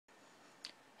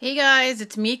Hey guys,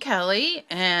 it's me, Kelly,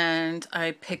 and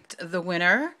I picked the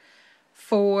winner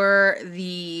for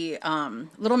the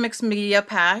little mixed media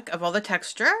pack of all the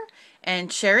texture,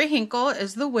 and Sherri Hinkle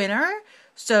is the winner.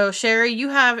 So Sherri, you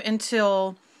have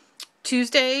until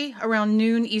Tuesday around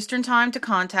noon Eastern time to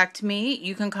contact me.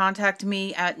 You can contact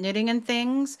me at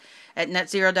knittingandthings at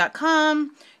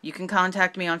netzero.com. You can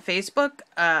contact me on Facebook.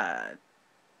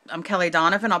 I'm Kelly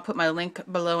Donovan. I'll put my link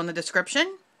below in the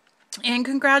description. And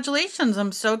congratulations,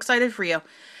 I'm so excited for you.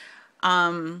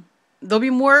 There'll be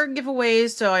more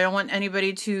giveaways, so I don't want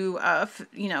anybody to,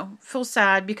 feel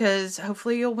sad, because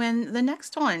hopefully you'll win the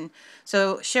next one.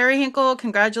 So Sherri Hinkle,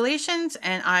 congratulations,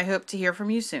 and I hope to hear from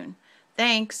you soon.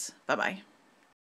 Thanks. Bye-bye.